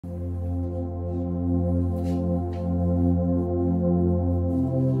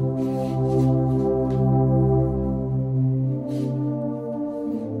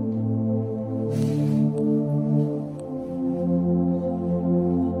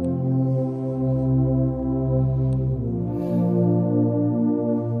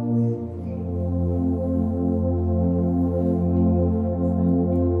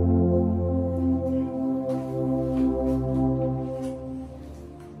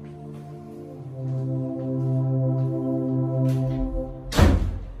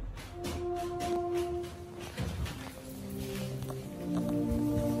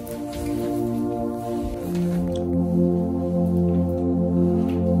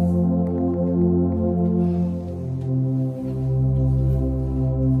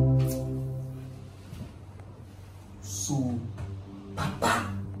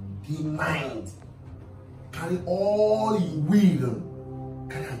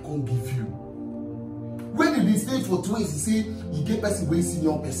can't give you. When did they say for twins, he say you get person way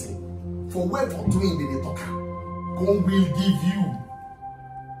senior person. For where for twins they talk, God will give you.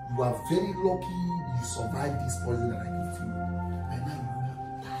 You are very lucky you survived this poison that I gave to you. And now you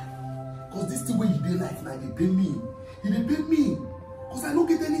will die. Because this thing when you dey life now, they pay me. They pay me. Because I don't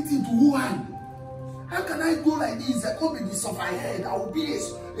get anything to hold on. How can I go like this? I can't be the suffer head. I will be a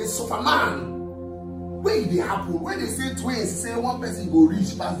suffer man. When did it happen? When they say twins, say one person go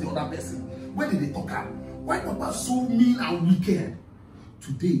reach past the other person. When did they talk out? Why Papa so mean and wicked?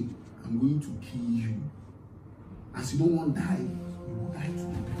 Today, I'm going to kill you. As you don't want to die, you will die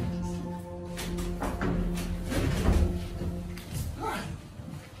today.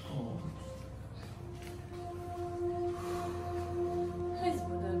 How is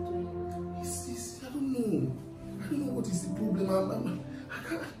brother doing? I don't know. I don't know what is the problem.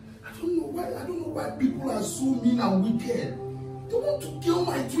 I don't know why. I don't know why people are so mean and wicked. They want to kill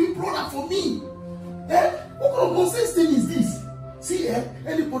my twin brother for me. What kind of nonsense thing is this? See,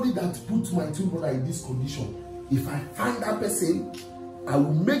 anybody that puts my twin brother in this condition, if I find that person, I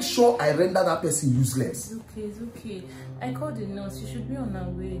will make sure I render that person useless. It's okay. I called the nurse. She should be on her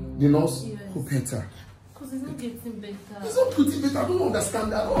way. The nurse? Yes. Who better? Because it's not getting better. It's not getting better. I don't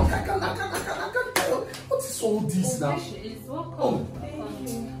understand that. Oh, I can't tell. What is all this now? It's welcome. Oh. Thank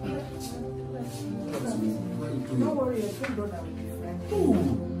you. Don't worry, your twin brother will be fine. Oh,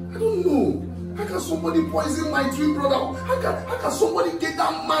 I don't know. How can somebody poison my twin brother? How can somebody get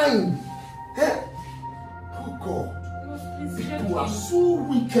that mind? Oh God. People are so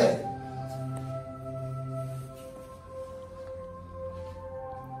wicked.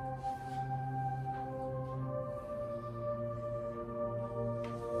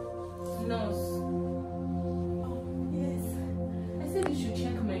 Nurse. Oh, yes. I said you should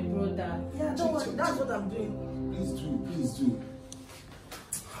check my brother. Yeah, don't worry, that's what I'm doing. Please do.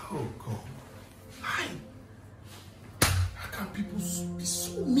 Oh God. How can people be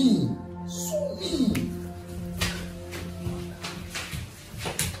so mean? So mean.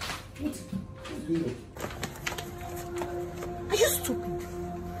 What's going on? Are you stupid?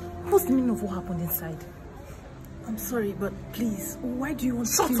 What's the meaning of what happened inside? I'm sorry, but please, why do you want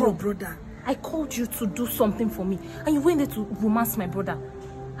to kill your brother? I called you to do something for me, and you went there to romance my brother.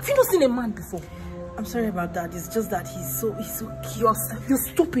 Have you not seen a man before? I'm sorry about that. It's just that he's so you're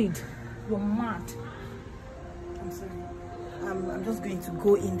stupid. You're mad. I'm sorry. I'm just going to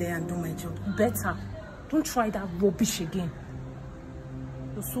go in there and do my job. Better. Don't try that rubbish again.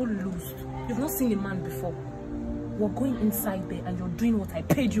 You're so loose. You've not seen a man before. We're going inside there and you're doing what I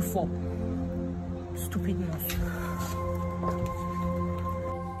paid you for. Stupid nurse.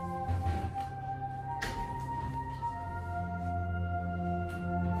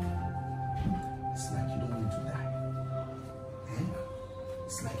 It's like you don't want to die.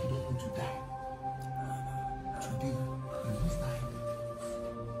 It's like you don't want to die. Today, you must die.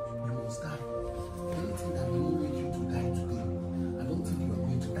 You must die. Anything that will make you to die today, I don't think you are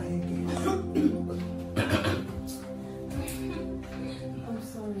going to die again. I'm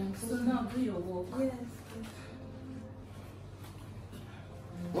sorry. So now do your work. Yes.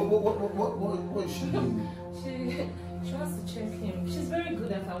 What is she doing? She wants to check him. She's very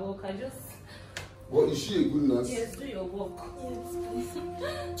good at her work. What is she a good nurse? Yes, do your work. Yes, please.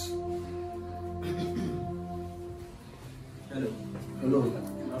 Hello.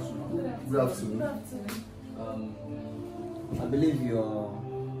 Good Good afternoon. Good afternoon. I believe you're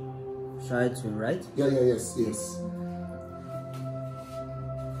Shai twin, right? Yes.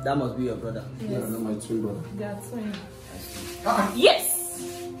 That must be your brother. Yeah, I know my twin brother. They are twins. Yes!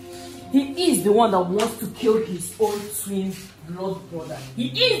 He is the one that wants to kill his own twin blood brother. He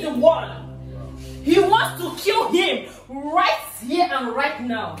is the one! He wants to kill him right here and right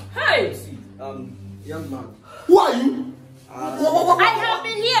now. Hey! Young man. Who are you? I have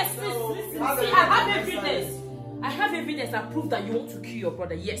been here since. Listen, see, I have evidence. I have evidence that proves that you want to kill your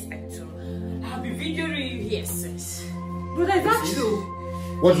brother. Yes, I do. I have been videoing you here since. Brother, is that true?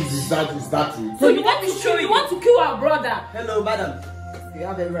 What is that? Is that true? So you want to kill our brother? Hello, madam. You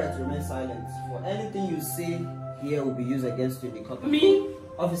have every right to remain silent. For anything you say here will be used against you in the court. Me?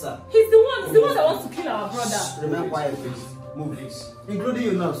 Officer. He's the one that wants to kill our brother. Remain quiet, please. Move, please. Including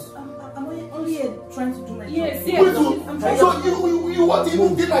you, nurse. I'm only here trying to do my job. Yes. So you want to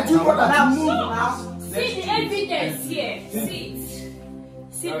even get my twin brother? Move now. See the evidence here. See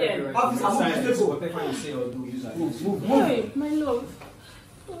it. See them. Officer, whatever you say or do, use that. move. Hey, my love.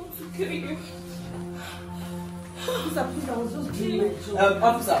 I want to kill you. Officer, please, I was just doing my job.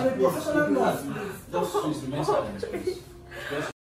 Officer, I'm a professional nurse, please. Just use the message.